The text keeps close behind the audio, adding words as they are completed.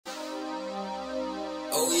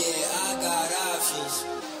Oh yeah, I got options.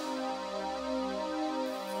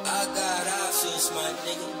 I got options, my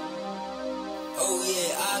nigga. Oh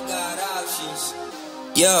yeah, I got options.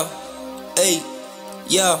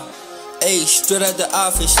 Ayy, straight out the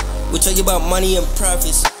office. We talking about money and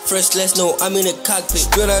profits. Fresh, let's know I'm in the cockpit.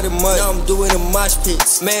 Straight out the mud, now I'm doing the mosh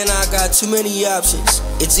pits. Man, I got too many options.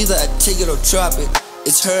 It's either I take it or drop it.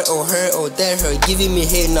 It's her or that her giving me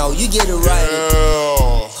head now. You get it right.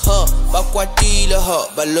 Bakwatila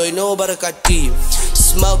baloy no barakati.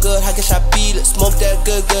 Smell good, hake shapila. Smoke that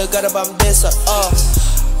good, got a bambesa.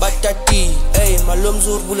 Batati, ayy, malum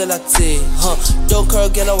zur bulalate. Don't curl,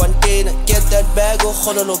 get a one day. Get that bag or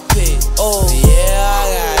hollow pay. Oh yeah,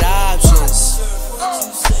 I got options.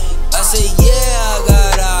 I say yeah, I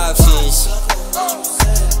got options.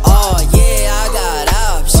 Oh yeah, I got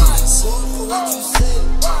options.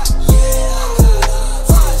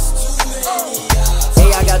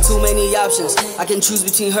 I got too many options. I can choose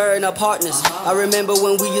between her and her partners. I remember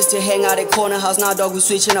when we used to hang out at corner house. Now dog, we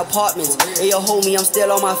switching apartments. Hey yo homie, I'm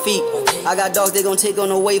still on my feet. I got dogs, they gon' take on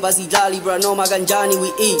the wave. I see Jolly, bro, no my ganjani,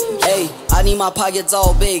 we eat. Hey, I need my pockets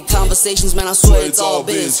all big. Conversations, man, I swear it's all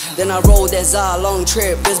biz. Then I rolled that Zah long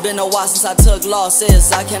trip. It's been a while since I took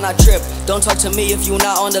losses. I cannot trip. Don't talk to me if you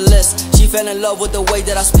not on the list. She fell in love with the way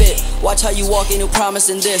that I spit. Watch how you walk in, you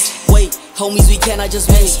promising this. Wait, homies, we cannot just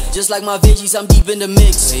mix. Just like my veggies, I'm deep in the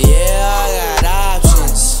mix. Yeah, I got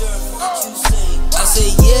options. I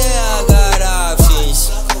say yeah, I got options.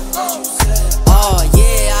 Oh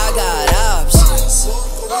yeah, I got options.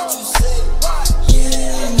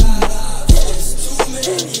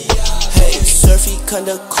 Hey, surfy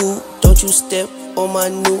kinda cool. Don't you step on my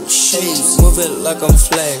new shoes. Move it like I'm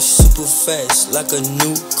Flash, super fast, like a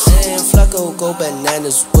new Man, Flxcko go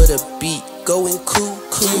bananas with a beat, going cool.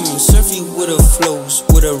 Surfy with the flows,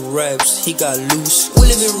 with the raps, he got loose. We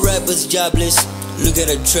living rappers jobless, look at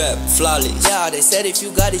a trap, flawless. Yeah, they said if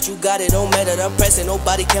you got it, you got it. Don't matter the price and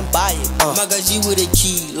nobody can buy it. My guy G with a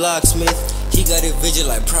key, locksmith, he got it vision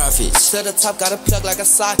like profits. To the top, got a plug like a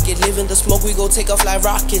socket. Live in the smoke, we go take off like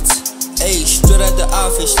rockets. Ayy, straight out the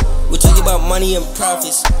office. We talking about money and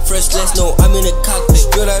profits. Fresh, let's know I'm in the cockpit.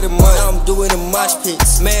 Straight out the mud, now I'm doing the mosh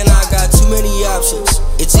pits. Man, I got too many options.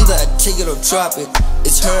 It's either I take it or drop it.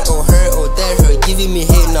 It's her or that her giving me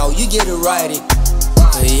head now. You get it right.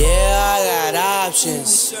 Yeah, I got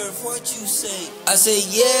options. What you say? I say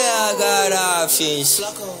yeah, I got options.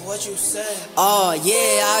 Flxcko, what you say? Oh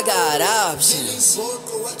yeah, I got options.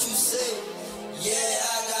 What you say? Yeah,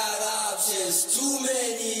 I got options. Too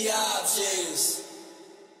many options.